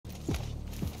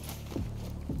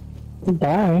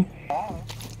Bye.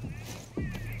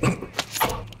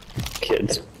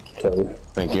 Kids.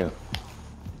 Thank you.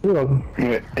 You're welcome.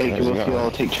 Alright, hey, can both of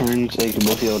y'all take turns? Hey, can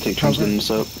both of y'all take turns getting this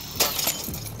up?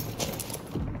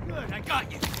 Good, I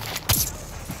got you.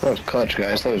 That was clutch,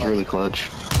 guys. That was really clutch.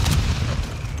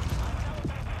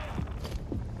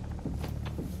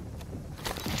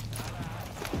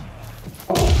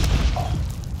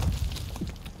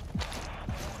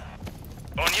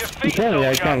 On your feet, Apparently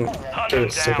I soldier. can't Hunt do them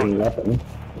a second down. weapon.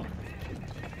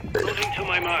 Moving to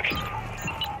my mark.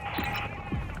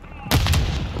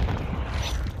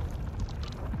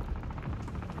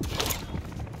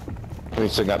 We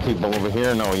still got people over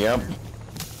here. No, yep.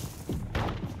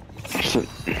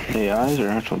 AIs or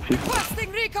actual people?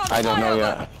 I don't know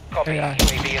yet. Copy. Yeah.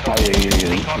 UAV is Oh, on. yeah,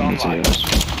 yeah. Recon online.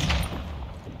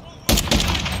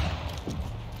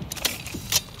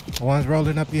 One's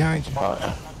rolling up behind you.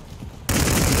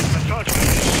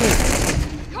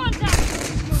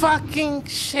 Fucking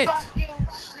shit.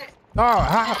 Oh,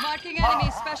 how? Marking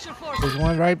enemy special forces. There's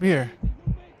one right here.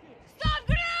 Stun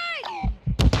grenade!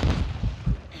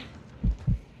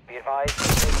 Be advised,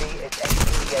 UAV is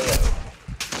XPAO.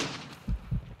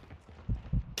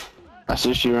 I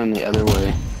see she ran the other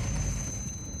way.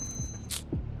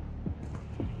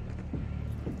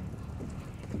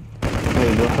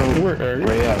 Hey, go help. Where are you?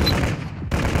 Ray out.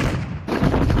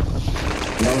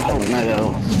 Go help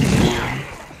Meadow.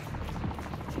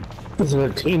 Is it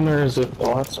a team or is it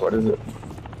bots? What is it?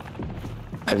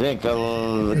 I think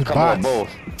a It's couple of bots.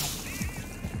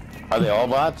 both. Are they all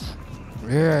bots?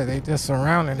 Yeah, they just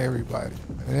surrounding everybody.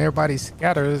 And everybody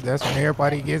scatters. That's when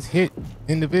everybody gets hit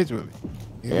individually.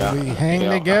 Either Yeah, we hang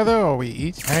yeah. together or we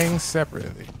each hang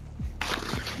separately.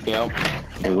 Yep.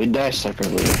 And we die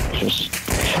separately. Just.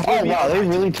 Oh wow, they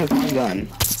really took my gun.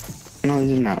 No, they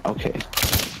did not. Okay.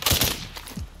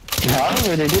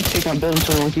 However, they did take my building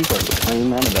total with you, I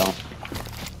mean, Annabelle.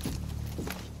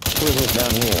 Who's this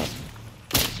down here?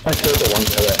 I killed the one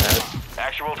guy that had.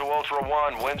 Actual to Ultra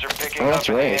One, winds are picking Oh, up that's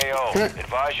in right. the AO.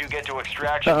 Advise you get to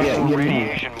extraction Yeah, before get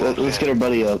radiation him. moves Let's in. get our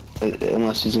buddy up,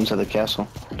 unless he's inside the castle.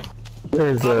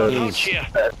 There's a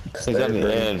He's on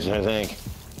the edge, I think.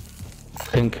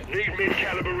 pink Need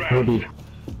mid-caliber hoodie.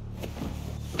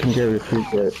 Can carry 3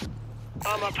 kit.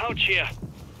 I'm a pouch here.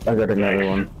 I got another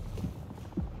one.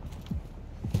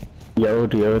 Yo,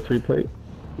 do you have a 3 plate?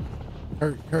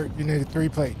 Kurt, you need a 3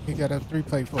 plate. You got a 3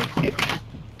 plate for you.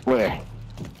 Where?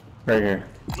 Right here.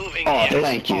 Moving Oh, here.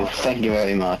 thank you. Thank you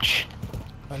very much.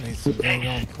 I need some dang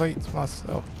on plates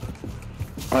myself.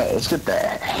 Alright, let's get the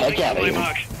heck out of My here.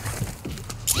 mark.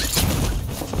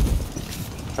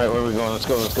 Alright, where are we going? Let's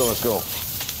go, let's go, let's go.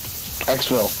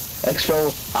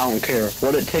 Exfil, I don't care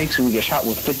what it takes. We get shot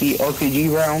with 50 RPG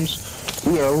rounds.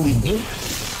 We are elite.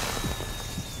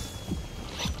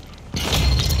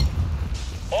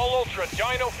 All Ultra,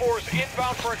 Dino 4's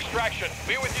inbound for extraction.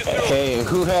 Be with you soon. Hey,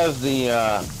 who has the,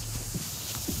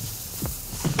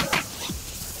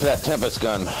 that Tempest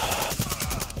gun?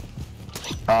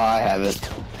 I have it.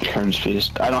 Turn speed.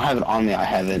 I don't have it on me. I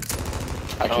have it.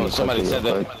 I can Somebody equip said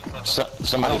it real that.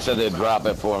 Somebody said they'd drop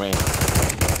it for me.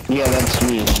 quick. Yeah, that's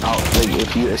me.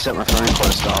 If you accept my friend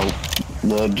request, I'll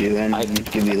load you in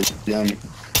and give you the gun.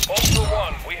 Ultra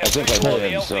One, we have I think I visual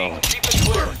did, LZ. so. Keep it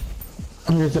clear.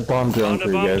 Here's a bomb drone Found a for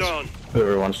you bomb guys. drone.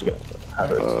 Whoever wants to get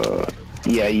have it.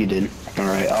 Yeah, you did.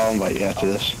 Alright, I'll invite you after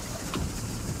this.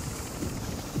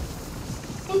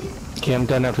 Okay, I'm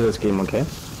done after this game, okay?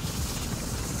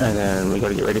 And then we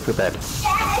gotta get ready for bed.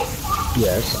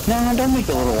 Yes. No, don't make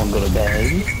the little one go to bed.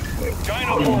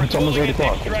 Dino 4 It's almost 8 moving into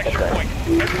o'clock. extraction Okay. point.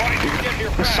 Everybody should get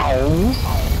here fast. So,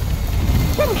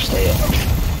 let him stay up.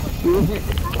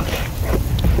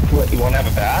 What, you wanna have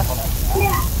a bath?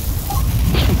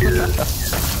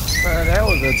 That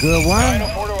was a good one. Dino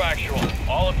 4 to actual.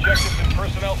 All objectives and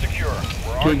personnel secure.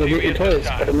 We're on Here, go get TV your at toys, this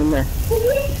put time. them in there.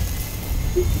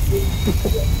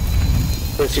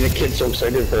 I've seen a kid so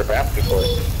excited for a bath before.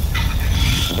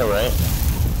 Alright.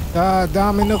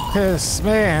 Domino, cause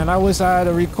man, I wish I had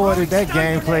recorded that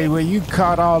gameplay where you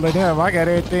caught all of them. I got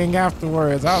everything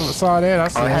afterwards. I saw that. I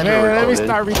said, had it man, let me recorded.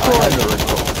 start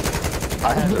recording.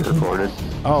 I have it recorded.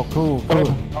 Oh, cool.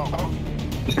 Cool.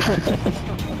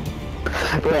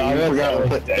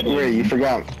 Ray, you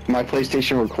forgot. My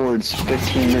PlayStation records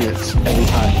 15 minutes every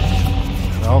time.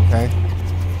 Okay.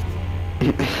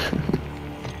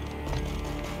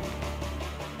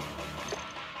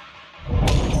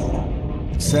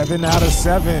 7 out of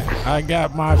 7. I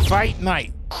got my fight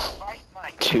night.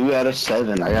 2 out of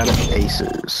 7. I got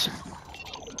aces.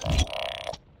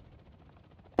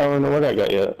 I don't know what I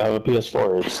got yet. I have a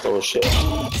PS4. It's still shit.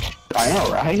 I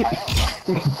know, right?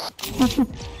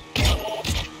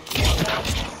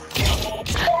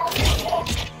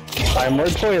 Buy more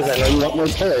toys, I know you want more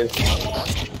toys.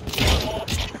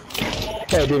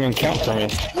 Yeah, it didn't even count for me.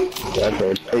 That's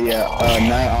good. Yeah,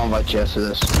 Night, I'll invite you after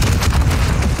this.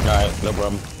 Alright, no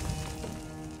problem.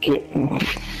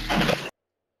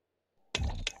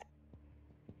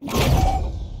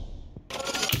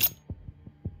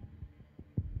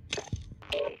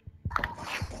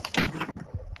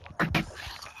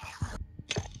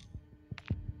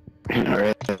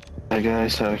 Alright,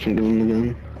 guys, so I can give him the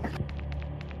gun.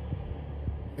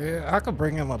 Yeah, I could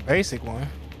bring him a basic one.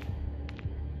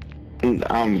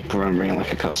 I'm bringing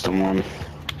like a custom one.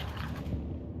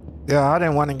 Yeah, I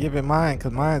didn't want to give it mine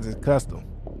because mine's is custom.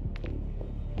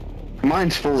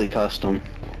 Mine's fully custom.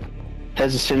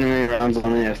 Has a 70 rounds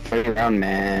on it, a 30 round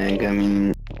mag. I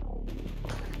mean,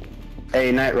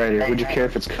 hey, Knight Rider, would you care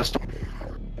if it's custom?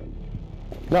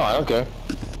 No, I don't care.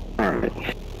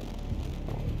 Alright.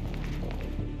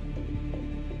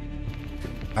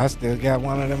 I still got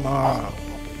one of them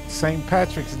St.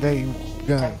 Patrick's Day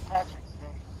guns.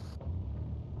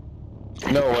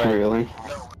 No way. Really?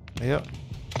 Yep.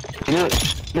 You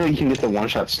know, you can get the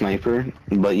one-shot sniper,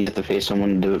 but you have to pay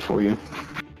someone to do it for you.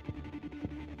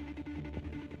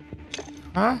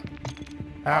 Huh?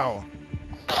 Ow.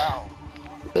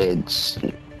 It's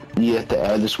you have to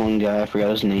add this one guy. I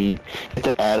forgot his name. You have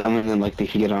to add him, and then like they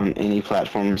can get on any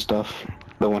platform and stuff.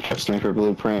 The one-shot sniper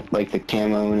blueprint, like the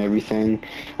camo and everything,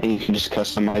 and you can just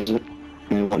customize it,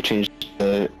 and it won't change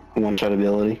the one-shot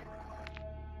ability.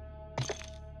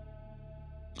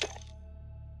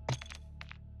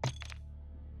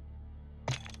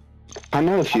 I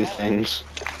know a few things.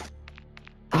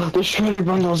 Oh, the shredder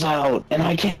bundle's out, and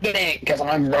I can't get it because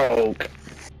I'm broke.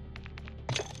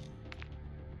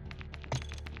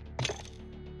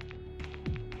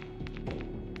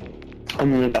 I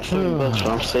mean, I got $30, so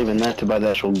I'm saving that to buy the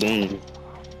actual game.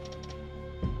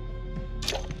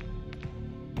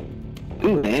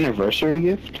 Ooh, an anniversary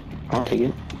gift? I'll take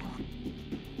it.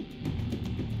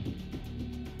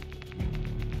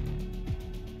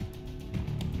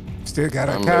 Still got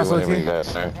a I'm castle ready here? that,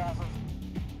 sir.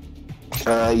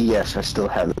 Yes, I still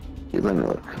have it. Let me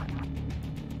look.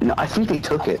 No, I think they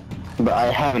took it, but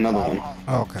I have another one.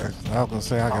 Okay, I was gonna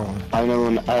say I got one. I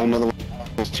have another one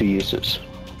with 2 uses.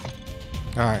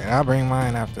 Alright, I'll bring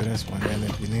mine after this one then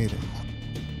if you need it.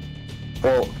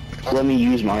 Well, let me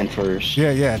use mine first.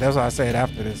 Yeah, that's what I said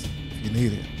after this, if you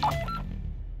need it.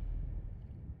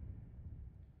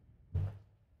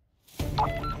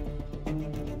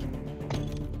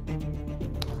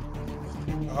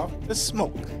 Off the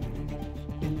smoke.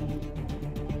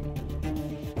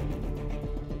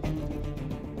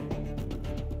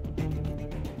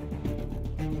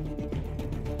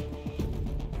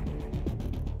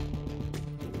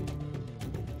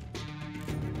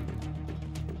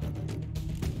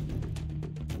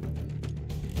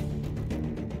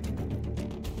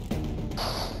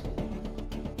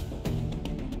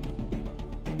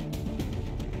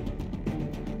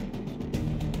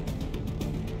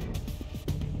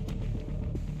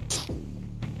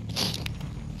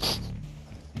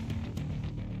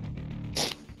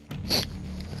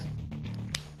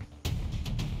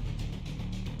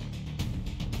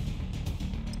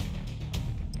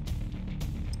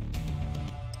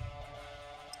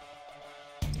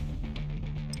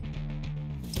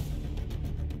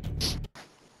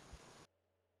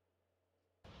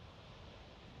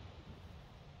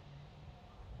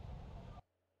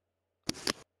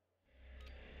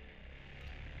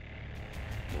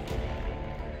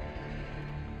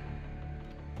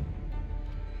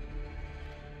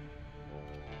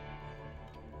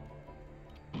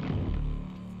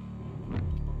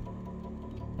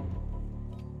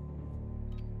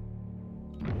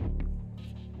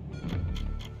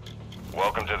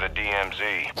 Welcome to the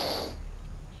DMZ.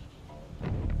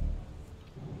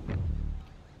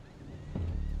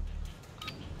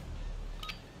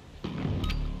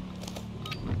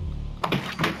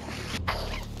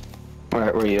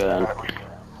 Alright, where you at?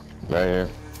 Right here.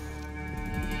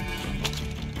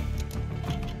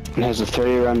 It has a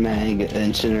 30 round mag,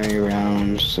 incendiary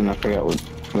rounds, and I forgot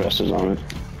what rest is on it.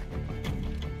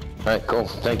 Alright, cool.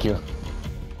 Thank you.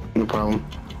 No problem.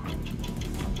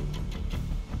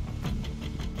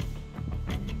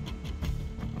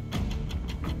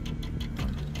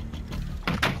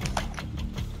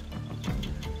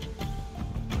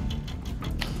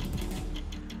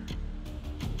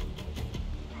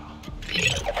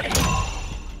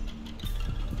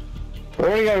 We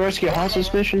already got a rescue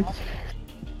hostage mission?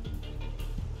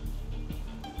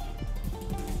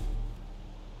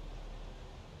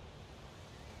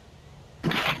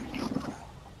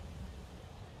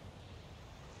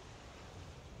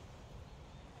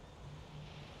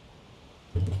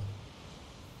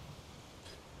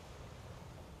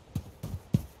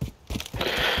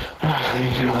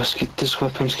 Let's get this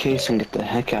weapons case and get the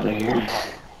heck out of here.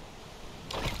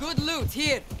 Good loot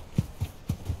here.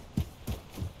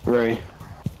 Ray,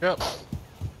 Yep.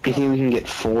 you think we can get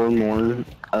 4 more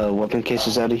weapon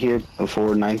cases out of here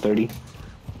before 9:30?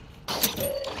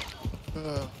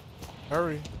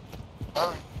 Hurry.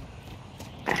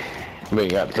 We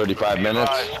got 35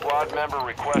 minutes. Squad member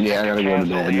requesting Yeah, I gotta go to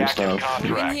cancel bed the and active stuff.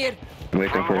 contract. In here.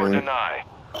 Wake up Prove or early. deny.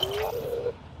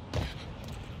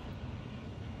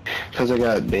 Because I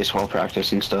got baseball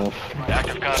practice and stuff.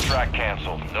 Active contract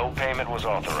canceled. No payment was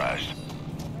authorized.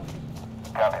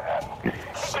 Copy that. Keep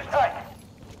it tight.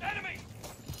 Enemy!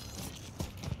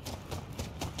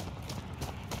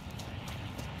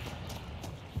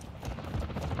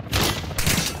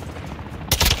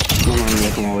 I'm gonna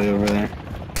make my way over there.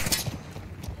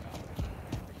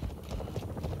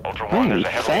 Ultra One, there's a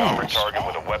Hey, heavily armored fast. target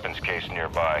with a weapons case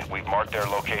nearby. We've marked their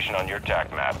location on your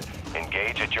TAC map.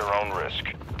 Engage at your own risk.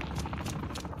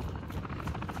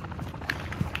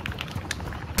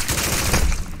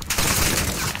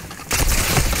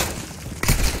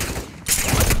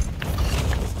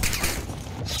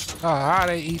 How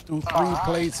they eat through 3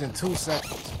 plates in 2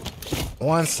 seconds?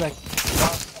 1 second.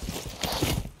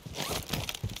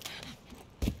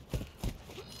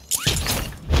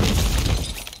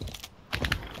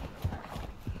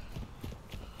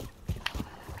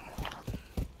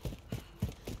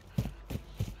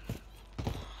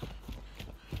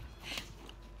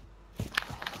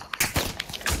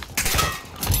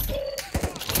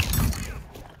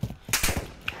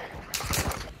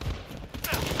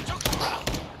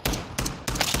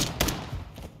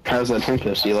 How's that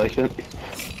Tempest? Do you like it?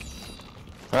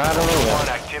 I don't know. One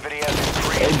activity has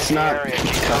increased. It's in the not area. Keep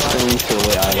an eye custom to the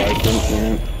way I like it,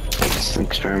 man. Just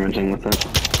experimenting with it.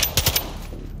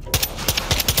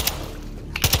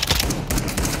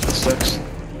 It sucks,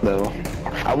 though.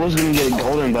 I was gonna get it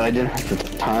golden, but I didn't have the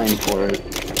time for it.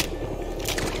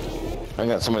 I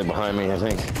got somebody behind me, I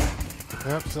think.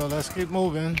 Yep, so let's keep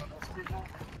moving.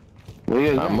 Where you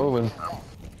guys I'm going? moving.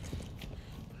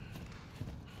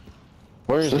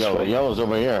 Where's This Yellow? way. Yellow's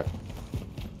over here.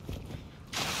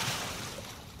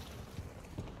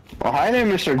 Oh, hi there,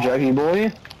 Mr. Juggy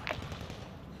Boy.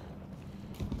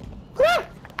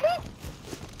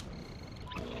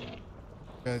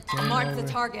 Got 10 Mark the over.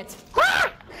 target.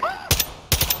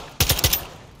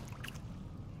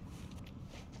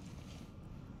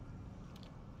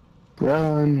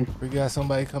 Run. We got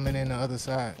somebody coming in the other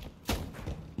side.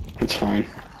 It's fine.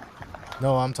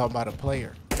 No, I'm talking about a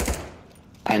player.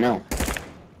 I know.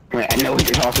 Wait, I know what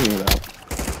you're talking about.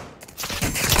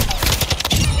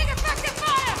 Taking effective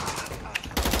fire.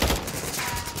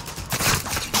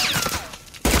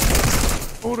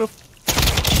 Who the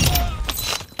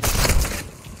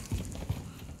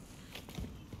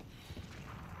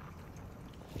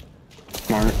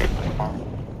Mark.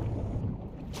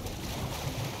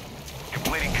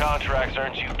 Completing contracts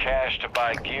earns you cash to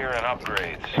buy gear and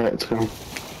upgrades. Alright, let's go.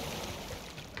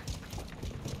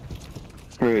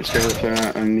 Wait, so if they're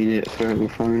not immediate threat, we're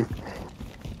fine.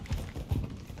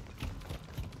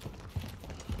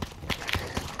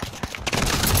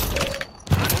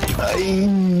 I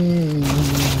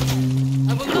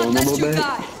will not let you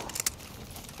die.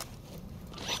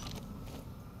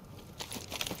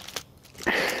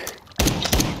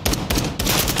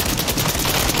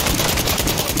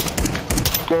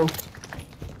 Go.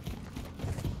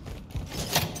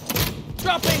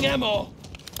 Dropping ammo.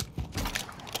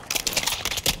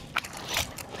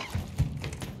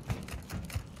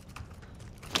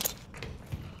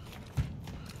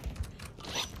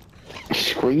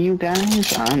 Screw you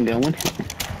guys, I'm going.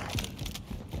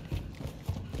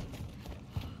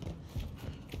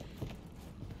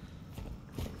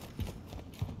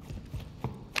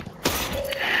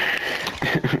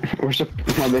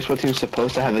 My baseball team's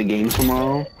supposed to have a game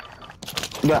tomorrow,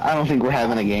 but I don't think we're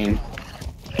having a game.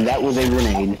 That was a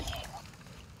grenade.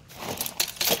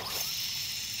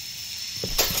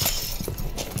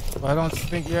 I don't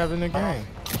think you're having a game.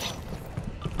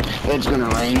 It's gonna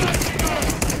rain.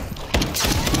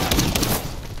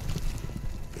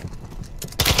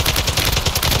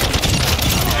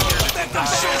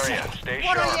 Stay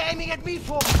sharp. aiming at me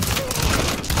for?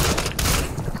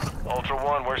 Ultra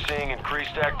One, we're seeing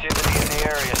increased activity in the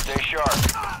area. Stay sharp.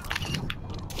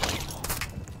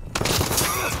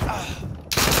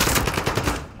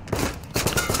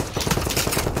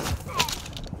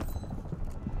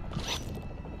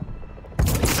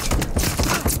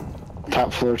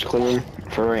 Top floor's clear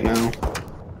for right now.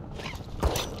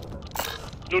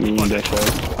 That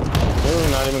way.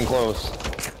 Ooh, not even close.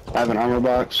 I have an armor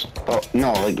box. Oh,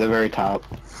 no, like the very top.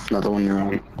 Not the one you're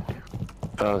on.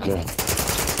 Okay.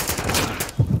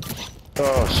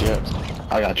 Oh shit.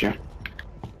 I got you.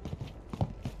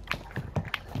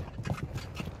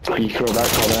 You curl back,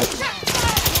 curl back.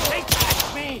 They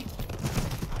touched me!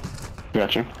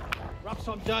 Gotcha. Rub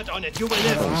some dirt on it, you will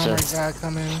Oh live. my god,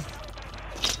 come in.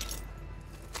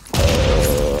 I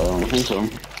don't think so.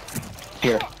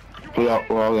 Here. We're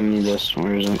all gonna need this.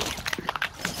 Where is it?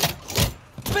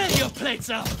 Fill your plates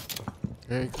up!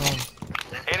 Here he comes.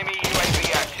 Enemy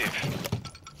UAV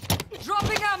active.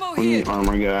 Dropping ammo We here! need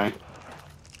armor guy.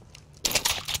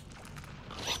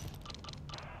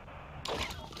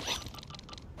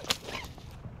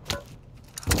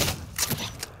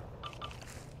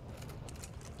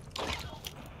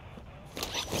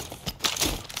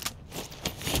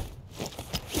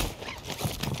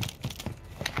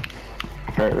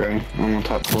 Alright, Ray. I'm on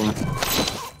top floor.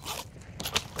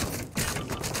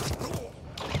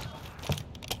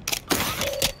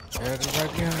 Yeah, they're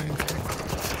right behind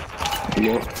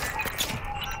you. Yep.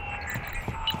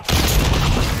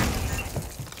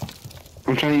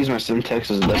 I'm trying to use my Simtex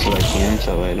as best as I can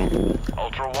so I don't...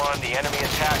 Ultra One, the enemy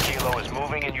attack helo is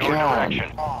moving in your God.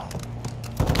 direction.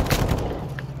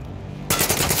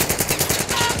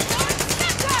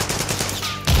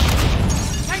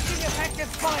 Taking effective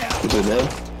fire! Is it dead?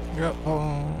 Yep, hold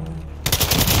on.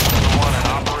 Ultra One, an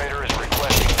operator is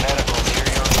requesting medical near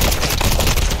your location.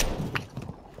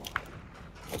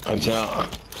 Watch out.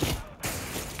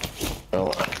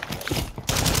 Oh.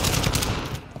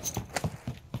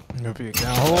 If you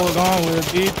can hold on, we'll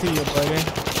beat to you, buddy.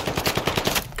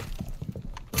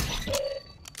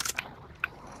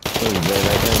 He's dead,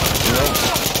 I think.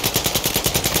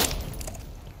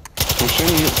 I'm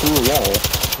shooting it through a wall.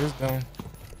 It's done.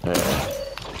 Nope. Yeah.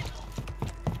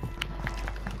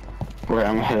 Right,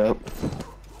 I'm gonna head up.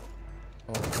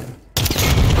 Okay.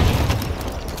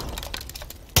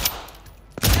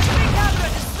 Enemy camera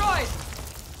destroyed!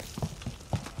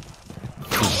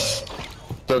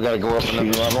 Still gotta go up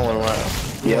another level or what?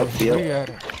 Yep, We yep. got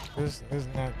it. This is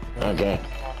not. Okay.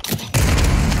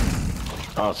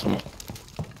 Awesome.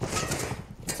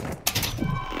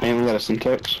 And we got a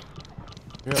Simtex.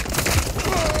 Yep.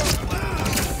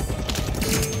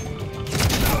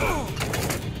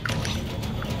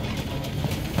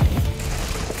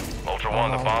 Ultra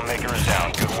One, the bomb maker is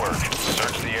down. Good work.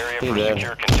 Search the area for a dead.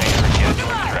 secure container and get into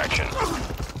extraction.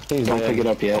 He's Don't dead. pick it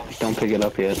up yet. Don't pick it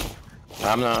up yet.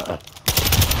 I'm not.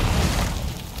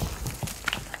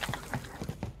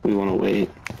 We wanna wait.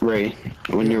 Ray,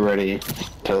 when you're ready,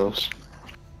 tell us.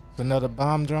 There's another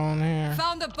bomb drone here.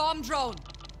 Found a bomb drone!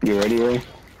 You ready, Ray?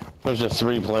 There's a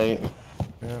 3-plate.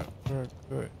 Yeah, good,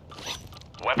 good.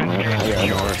 Weapons Yeah, gear I secured.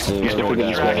 know, see, You're still what we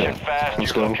picking got. this Extraction fast.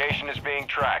 Let's Your go. location is being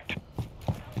tracked.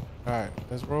 Alright,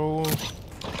 let's roll.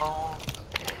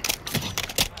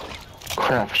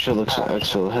 Crap, shit looks like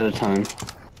so ahead of time.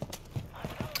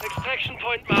 Extraction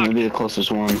point I'm gonna be the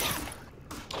closest one.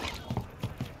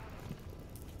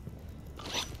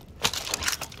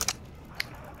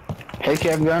 Hey,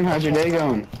 Kev Gunn, how's your day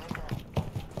going?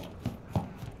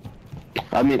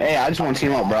 I mean, hey, I just want to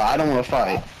team up, bro. I don't want to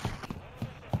fight.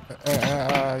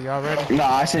 Y'all ready? No,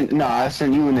 I sent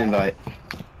you an invite.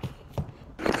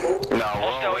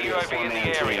 Hostile UAV in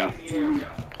the area.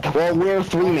 Well, we're a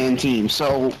 3-man team,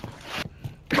 so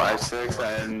 5-6,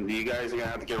 and you guys are gonna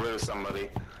have to get rid of somebody.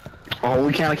 oh,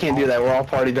 we can't do that. We're all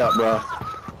partied up, bro.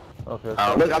 Okay.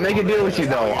 Look, I'll make a deal with you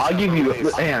though. I'll give you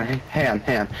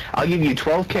hand. I'll give you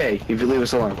 12K if you leave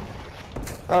us alone.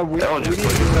 We need a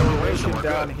situation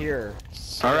down here.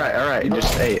 All right.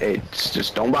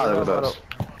 Just don't bother with us.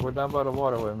 We're down by the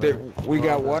waterway, man. We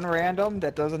got one random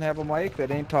that doesn't have a mic, that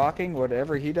ain't talking.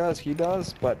 Whatever he does,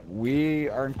 but we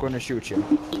aren't going to shoot you.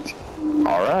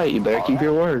 All right, you better keep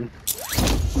your word.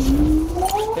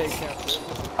 Hey, Captain.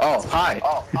 Oh, hi.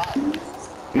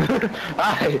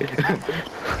 Hi.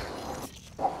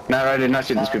 No, I did not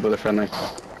see these people. They're friendly.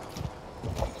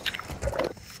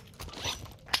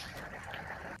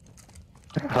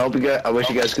 I wish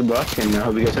you guys good luck, and I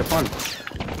hope you guys have fun.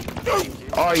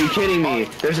 Oh, are you kidding me?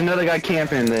 There's another guy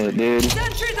camping there, dude.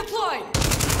 Sentry deployed!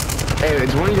 Hey,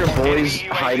 is one of your boys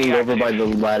hiding over by the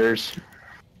ladders?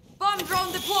 Bomb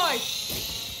drone deployed!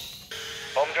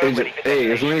 Bomb drone ready for Hey,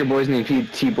 is detonation. one of your boys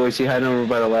named T-Boise hiding over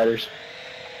by the ladders?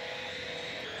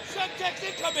 Subject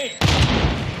incoming!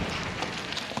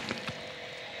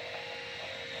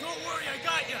 Don't worry, I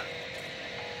got ya!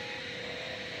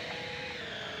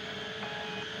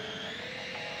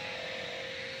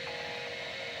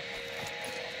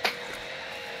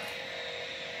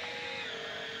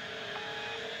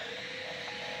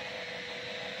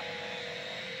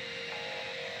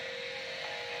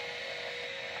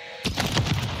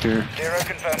 Sure. 0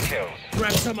 confirmed kills.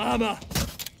 Grab some armor!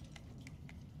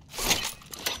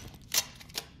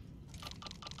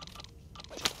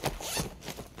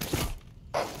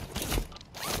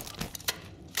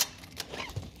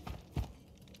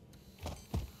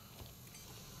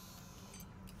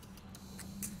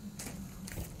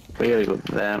 We gotta go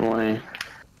that way.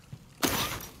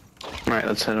 Alright,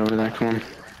 let's head over there, come on.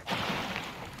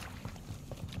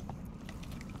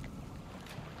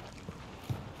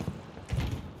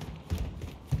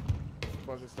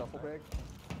 Was it duffel bag?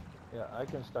 Yeah, I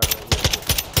can start right here.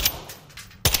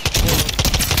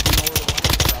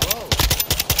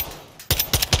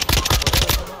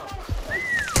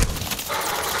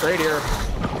 Right here.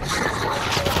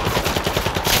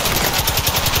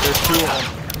 There's two of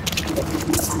them.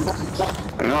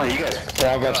 No, you guys.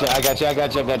 Yeah, I got you. Good, I got you.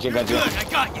 Were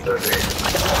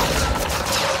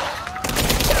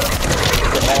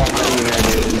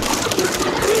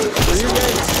you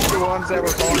guys the ones that were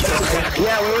calling for me?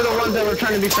 Yeah, we were the ones that were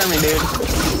trying to be friendly, dude.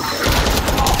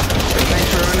 Thanks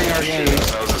for ruining our game.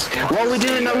 Well, we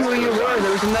didn't know who you were.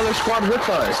 There was another squad with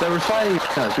us that were fighting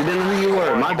us. We didn't know who you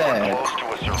were. My bad. Close to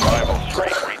a survival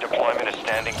streak. Redeployment is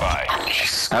standing by.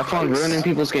 Have fun ruining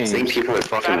people's games. Same people with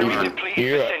fucking Battery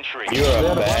depleted for century.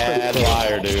 You're a bad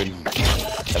liar, dude.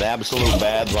 An absolute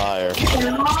bad liar.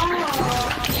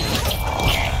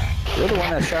 You're the one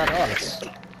that shot us.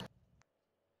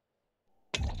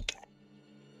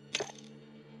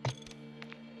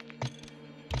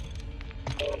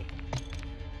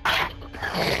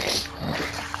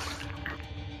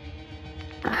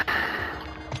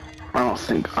 I don't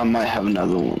think I might have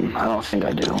another one. I don't think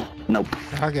I do. Nope.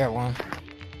 I got one.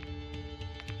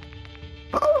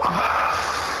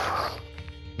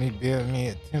 Let me build me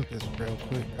a Tempest real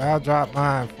quick. I'll drop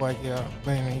mine before I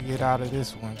get out of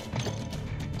this one.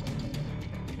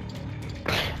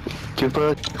 Can you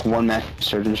put one match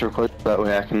surgeons real quick? That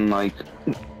way I can like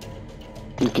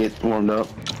get warmed up.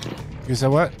 You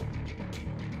said what?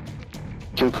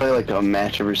 Can we play like a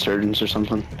match of resurgence or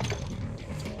something?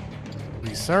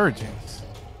 Resurgence?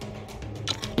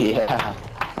 Yeah.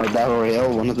 Or Battle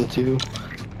Royale, one of the two.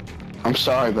 I'm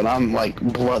sorry, but I'm like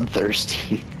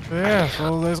bloodthirsty. Yeah,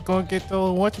 so let's go get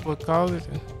those whatchamacallit.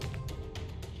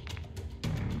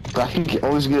 But I can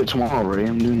always get it tomorrow, Ray.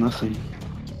 I'm doing nothing.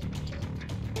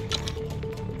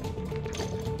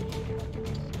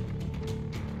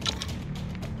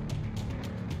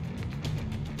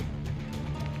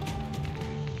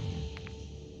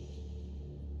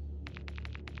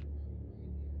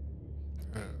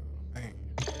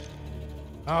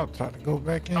 I'll try to go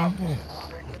back in here.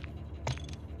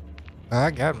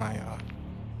 I got my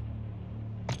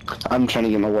I'm trying to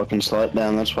get my weapon slot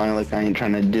down. That's why like I ain't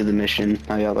trying to do the mission.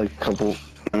 I got like a couple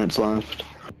minutes left.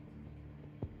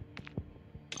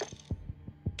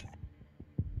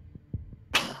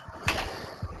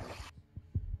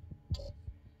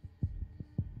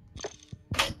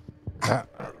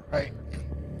 Right.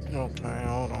 Okay,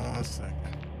 hold on 1 second.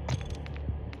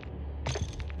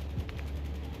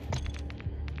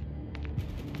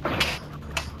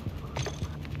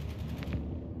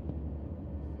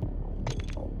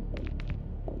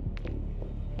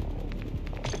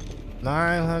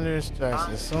 $900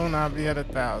 instructions. Soon I'll be at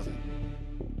 1,000.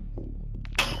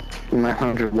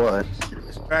 900 what?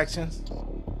 Distractions.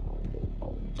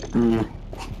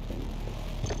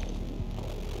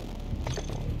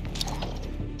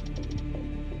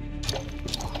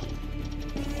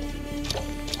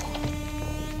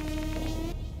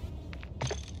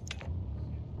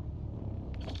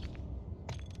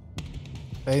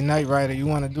 Hey, Knight Rider, you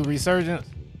want to do resurgence?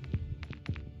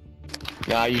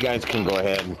 Nah, you guys can go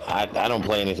ahead. I don't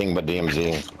play anything but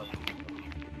DMZ.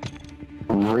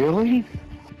 Really?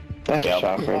 That's Yep.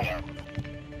 shocking.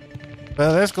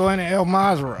 Well, let's go into El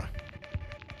Mazra.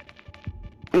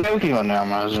 Yeah, we can go now,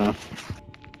 Mazda.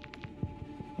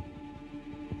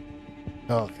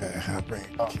 Okay, I'll bring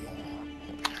it.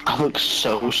 I look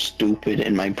so stupid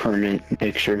in my permanent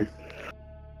picture.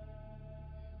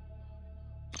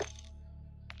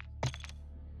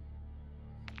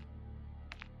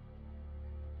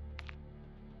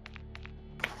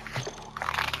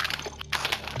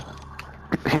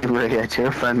 Ray, I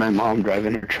terrified my mom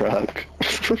driving her truck.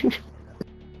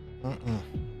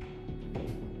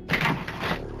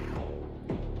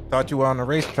 Thought you were on the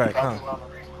racetrack, huh?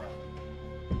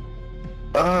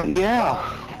 Yeah.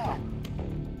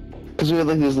 Because we had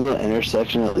like this little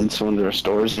intersection that leads to one of our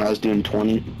stores, and I was doing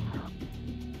 20.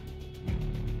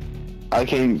 I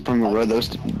came from a road that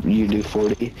was you do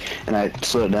 40, and I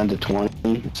slowed it down to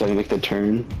 20 so I could make the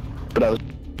turn. But I was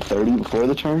 30 before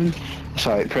the turn,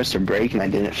 so I pressed a brake and I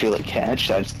didn't feel it catch,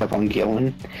 so I just kept on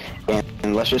going.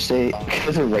 And let's just say,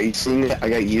 because of racing, I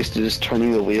got used to just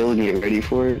turning the wheel and get ready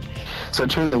for it. So I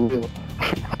turned the wheel.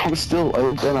 I'm still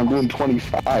open, I'm doing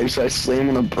 25, so I slam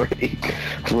on the brake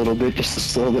a little bit just to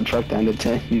slow the truck down to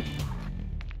 10.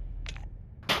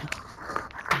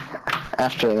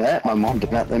 After that, my mom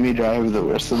did not let me drive the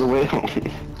rest of the way home.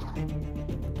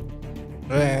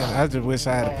 Man, I just wish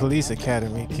I had a police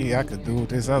academy key I could do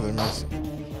this other mission.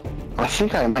 I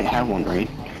think I might have one, right?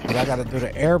 But I gotta do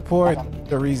the airport,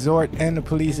 the resort, and the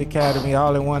police academy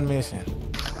all in one mission.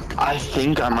 I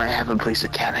think I might have a police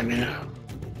academy.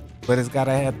 But it's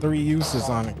gotta have 3 uses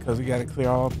on it because we gotta clear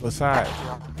all the sides.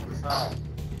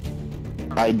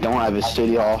 I don't have a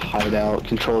city hall, hideout,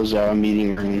 control zero,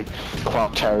 meeting room,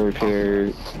 clock tower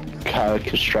repair,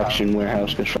 construction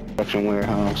warehouse,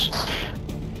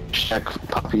 check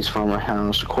puppies farmer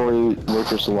house, quarry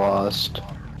workers lost,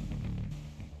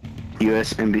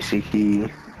 U.S. embassy key.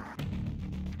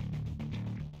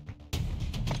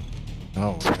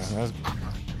 Oh, that's...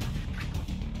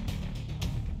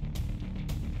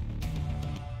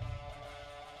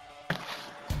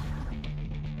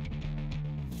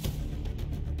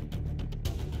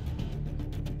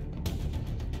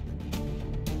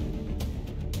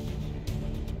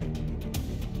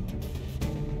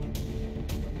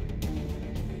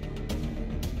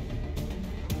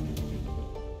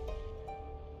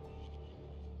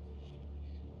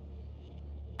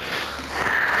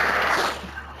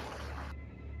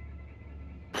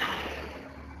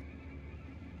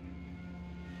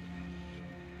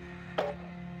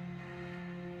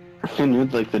 Who knew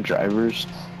like the driver's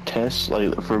test,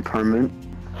 like for a permit,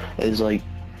 is like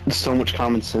so much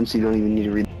common sense you don't even need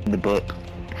to read the book.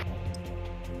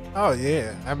 Oh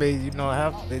yeah, I mean, you know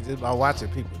how they just by watching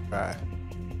people try.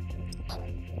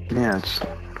 Yeah, it's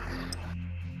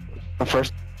the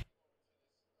first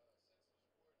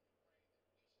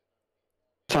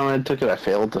time I took it I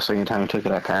failed, the second time I took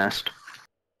it I passed.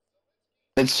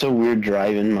 It's so weird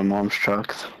driving my mom's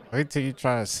truck. Wait till you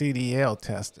try a CDL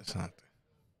test or something.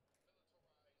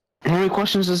 How many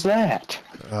questions is that?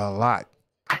 A lot.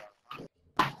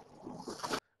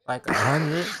 Like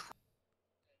 100.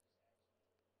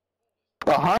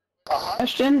 100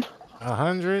 question?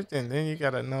 100, and then you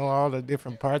gotta know all the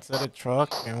different parts of the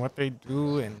truck and what they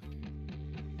do and.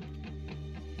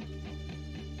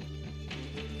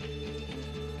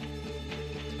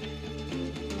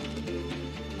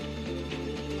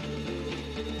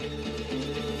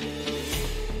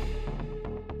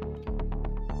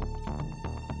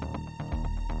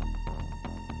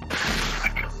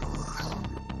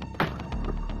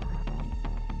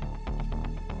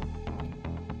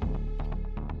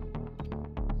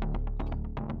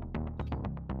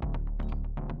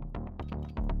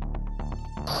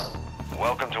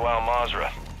 Welcome to Al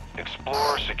Mazrah.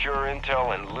 Explore, secure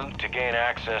intel, and loot to gain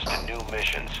access to new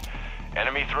missions.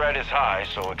 Enemy threat is high,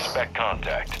 so expect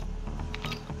contact.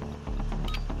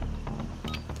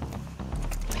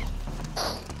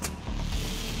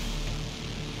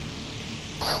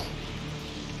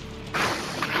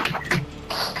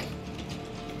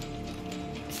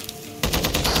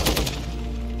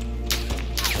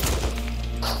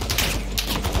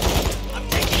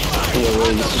 Yeah,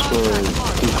 wait, this is where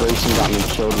Grayson got me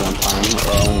killed one time, or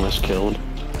I almost killed.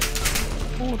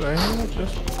 Who the hell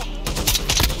just...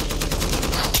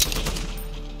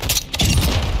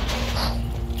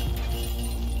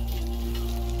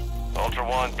 Ultra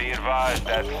One, be advised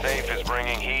that safe is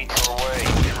bringing heat your way.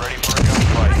 Get ready for a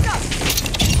gunfight.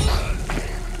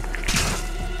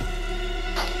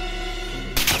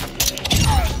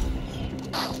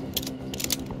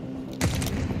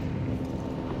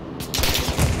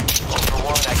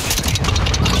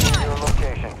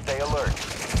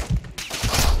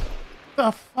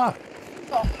 The fuck?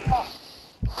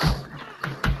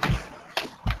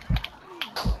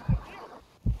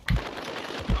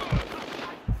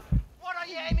 What are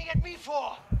you aiming at me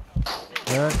for?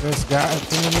 There's guys,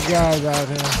 too many guys out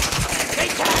here.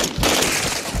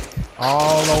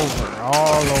 All over,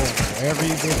 every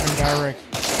different direction.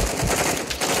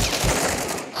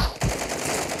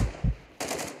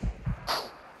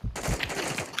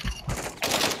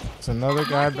 There's another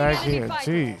guy back here,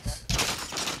 jeez.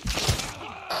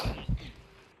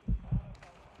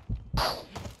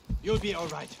 You'll be all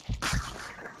right.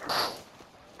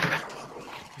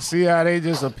 See how they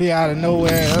just appear out of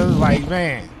nowhere? It was like,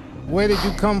 man, where did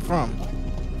you come from?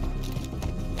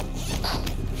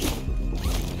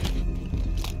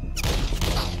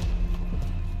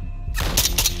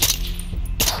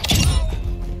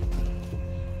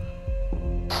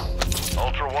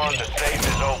 Ultra One, the safe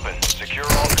is open. Secure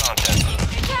all contents.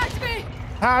 Attack me!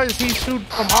 How is he shooting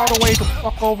from all the way the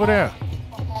fuck over there?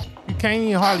 You can't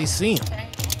even hardly see him.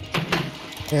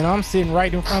 And I'm sitting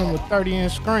right in front of a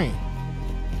 30-inch screen.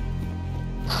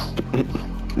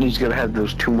 He's gonna have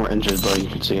those 2 more inches, but you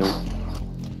can see him.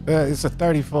 It's a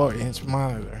 34-inch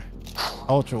monitor,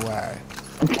 ultra wide.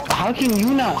 How can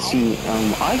you not see?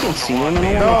 I can see them.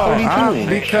 And No,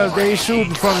 because they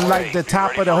shooting from like the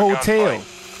top of the hotel.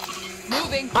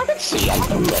 Moving. I can see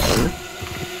them better.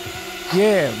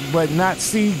 Yeah, but not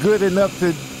see good enough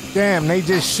to. Damn, they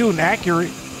just shooting accurate.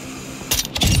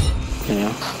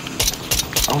 Yeah.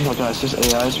 Oh my gosh, this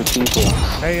AIs are people.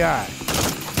 AI.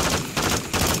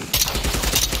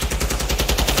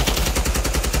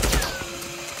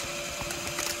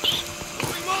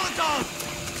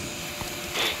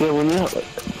 Yeah, when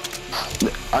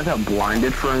I got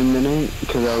blinded for a minute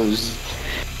because I was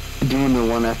doing the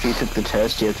one after you took the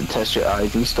test. You have to test your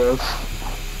eyes and stuff.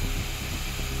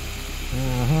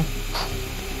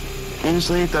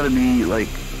 Honestly, I thought it'd be like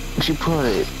she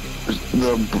put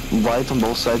the lights on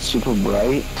both sides super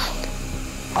bright.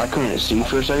 I couldn't see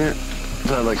for a second,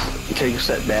 so I like take a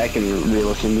step back and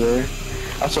re-look into there.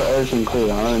 I saw everything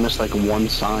clear on. I missed like one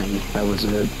sign. That was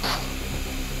it.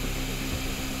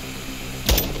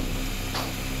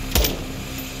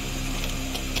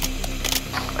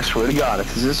 I swear to God, if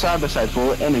this is a side-by-side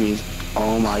full of enemies,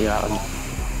 oh my God.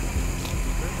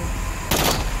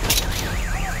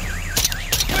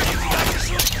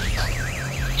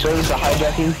 So this is a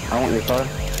hijacking? I want your car.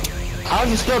 How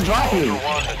is it still dropping? Ultra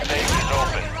One, the safe is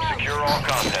open. Secure all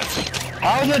contents.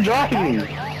 How is it dropping?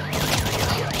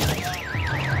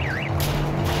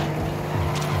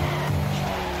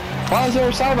 Why is there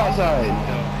a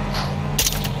side-by-side?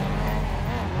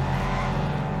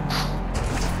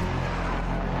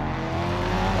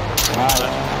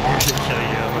 I should show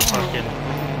you a fucking...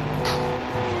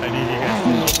 I need you guys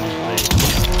to help me, please.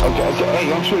 Okay, hey,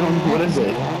 don't shoot him. What is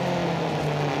it?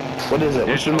 What is it?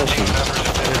 What's your mission?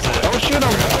 Don't shoot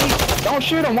him! Don't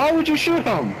shoot him! Why would you shoot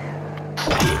him?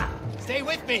 Stay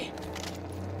with me.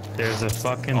 There's a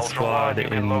fucking Ultra squad One, you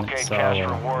can in locate cash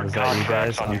Sawa. reward Is that you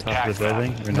guys contracts on on your top of the tax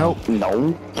building? Or no? Nope.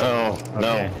 No. Oh, no.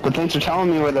 Okay. But thanks for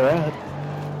telling me where they're at.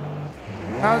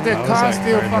 How's that How is car that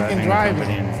still car fucking driving?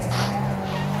 company?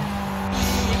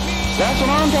 That's what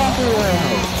I'm talking about.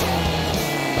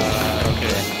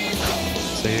 Okay.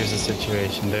 So here's the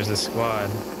situation. There's a squad.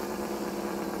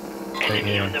 Right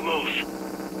here. On the move.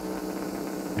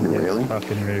 Really?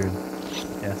 Fucking rude.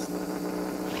 Yes.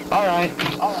 Alright.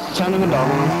 Time to go dog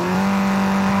one.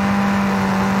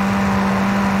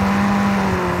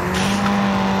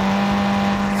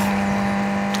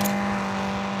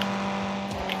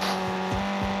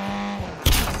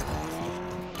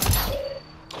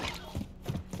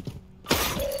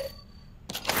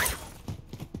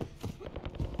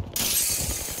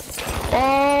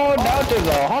 Oh, that is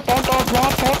a hot battle.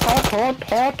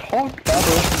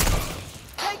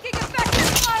 Taking effective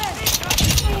fire.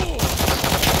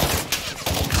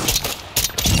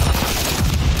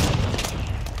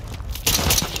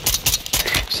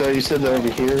 So you said they're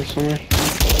over here somewhere?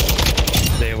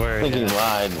 They were. I think he Yeah.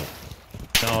 lied.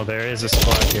 No, there is a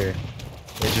squad here.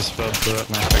 They just blew up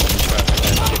my freaking truck. I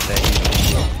had to get that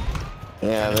easy.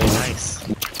 Yeah, they Nice.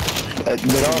 They don't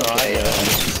know.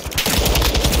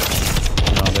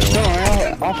 No, they Don't were.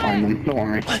 worry, I'll find them. Don't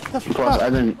worry. Plus, I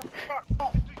didn't.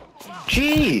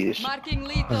 Jeez! Marking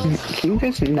lethal. Can you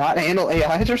guys not handle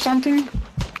AIs or something?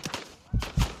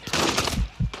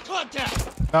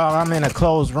 Contact. Dog, I'm in a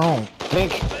closed room.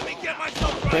 Pink, Let me get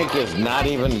myself right. Pink is not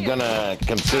even gonna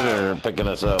consider picking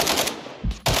us up.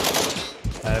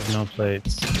 I have no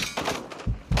plates.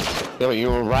 Yeah, but you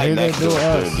were right Maybe they next to do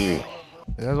us, us. dude.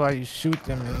 That's why you shoot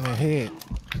them in the head.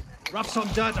 Rub some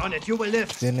dirt on it. You will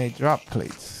live. Then they drop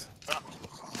plates.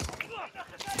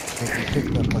 Think he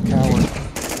picked up a coward.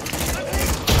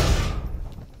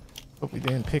 Hope he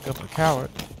didn't pick up a coward.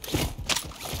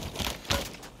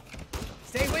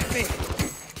 Stay with me.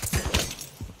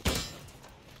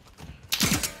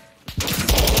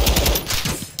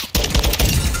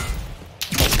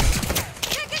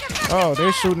 Oh,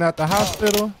 they're shooting at the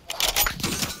hospital.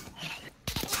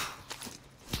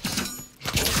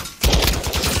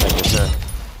 Thank you, sir.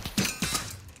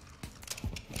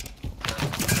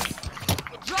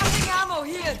 Dropping ammo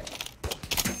here.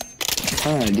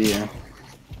 No idea.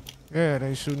 Yeah,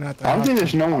 they shooting at the I don't think hospital.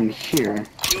 there's no one here.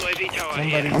 UAV tower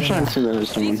Somebody's here. I'm in trying there. to see that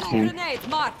there's someone Lethal here. grenade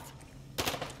marked.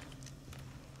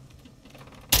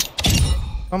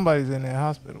 Somebody's in that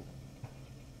hospital.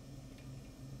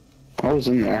 I was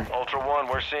in there. Ultra One,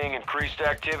 we're seeing increased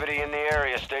activity in the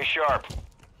area. Stay sharp.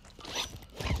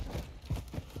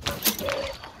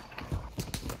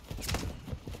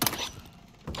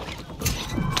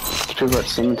 Let's go to that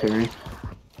cemetery.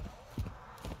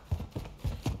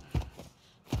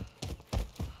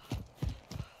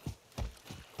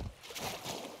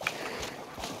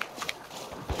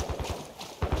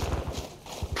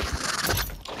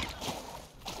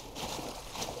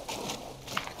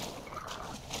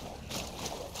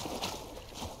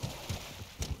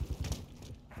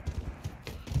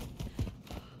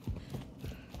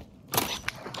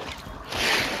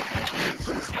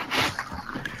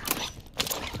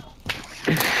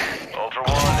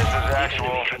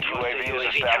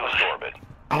 established orbit.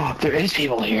 Oh, there is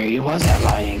people here. He was that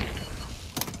lying.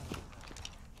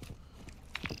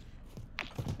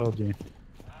 Told you.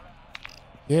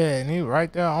 Yeah, and he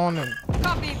right there on him.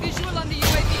 Copy. Visual on the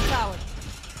UAV tower.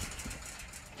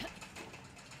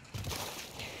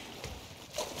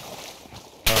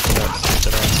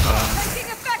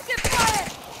 Taking effective fire.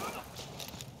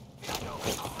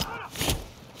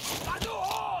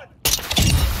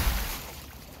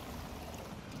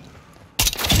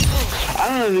 I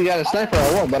don't know if you got a sniper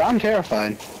or what, but I'm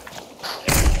terrified.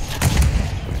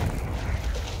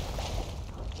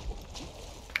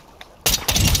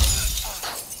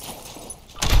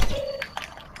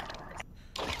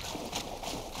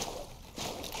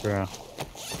 Bro.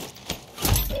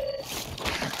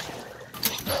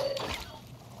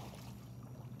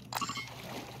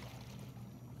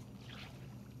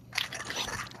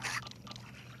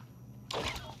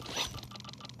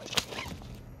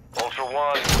 Ultra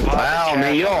One. Wow,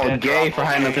 man, you all gay for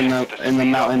hiding up in the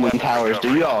mountain and towers,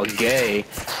 dude. You all gay.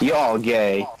 You all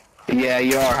gay. Yeah,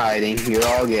 you are hiding. You're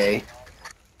all gay.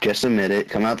 Just admit it.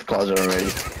 Come out the closet already.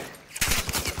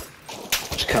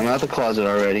 Just come out the closet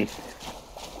already.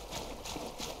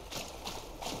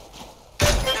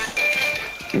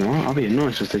 You know what? I'll be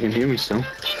annoyed so they can hear me still.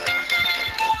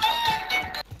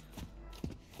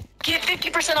 Get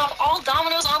 50% off all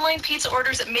Domino's online pizza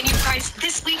orders at menu price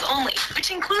this week only, which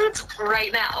includes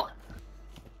right now.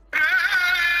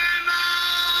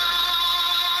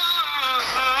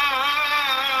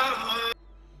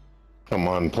 Come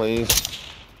on, please.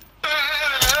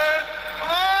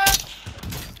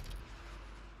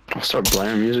 I'll start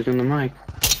blaring music in the mic.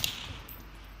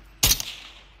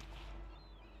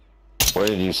 Where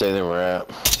did you say they were at?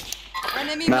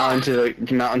 Enemy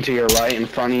Mountain to your right in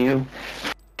front of you.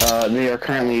 They are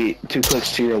currently 2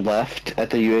 clicks to your left at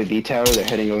the UAV tower. They're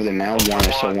heading over there now. One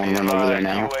or so, one run over there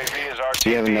now.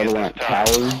 You have another one at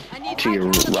tower to your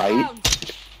right.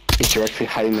 He's directly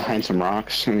hiding behind some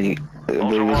rocks, and he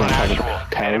Ultra was One on top of the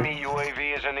actual. tower. Enemy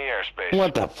UAV is in the airspace.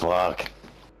 What the fuck?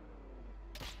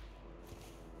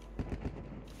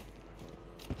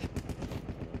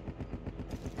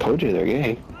 Told you they're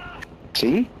gay.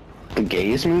 See? The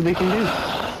gayest move they can do.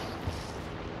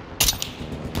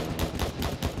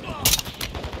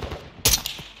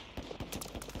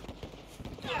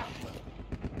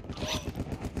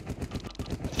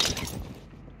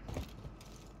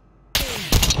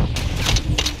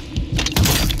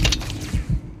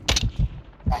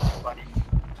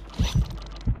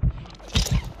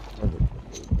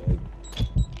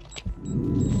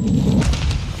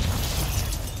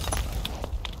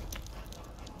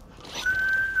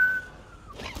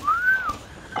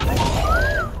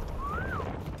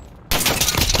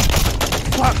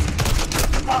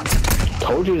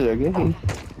 Told you they're gay.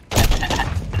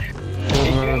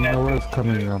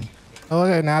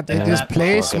 Okay, now they just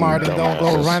play smart and don't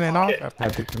go running off.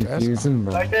 Confusing,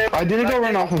 bro. I didn't go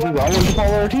run off of people. I went to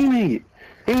follow our teammate.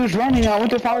 He was running. I went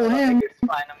to follow him.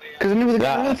 Because I knew the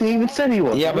guy was. He even said he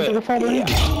was. Yeah, I went but to follow him.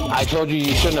 I told you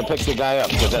you shouldn't have picked the guy up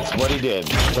because that's what he did.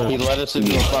 He led us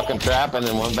into a fucking trap and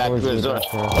then went back to his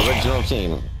original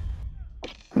team.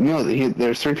 No,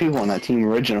 there's 3 people on that team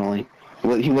originally.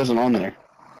 He wasn't on there.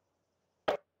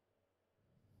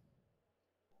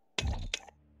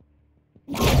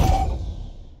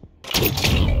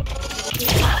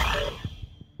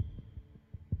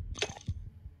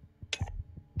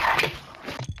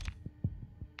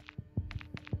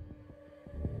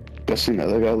 Guess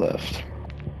another guy left.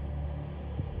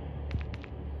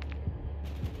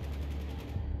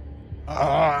 Oh,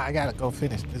 I gotta go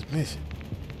finish this mission.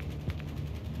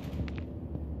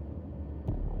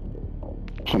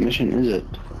 What mission is it?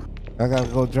 I gotta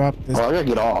go drop this. Oh, I gotta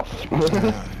get off.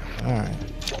 Alright.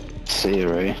 See you,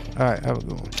 Ray. Alright, have a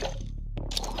good one.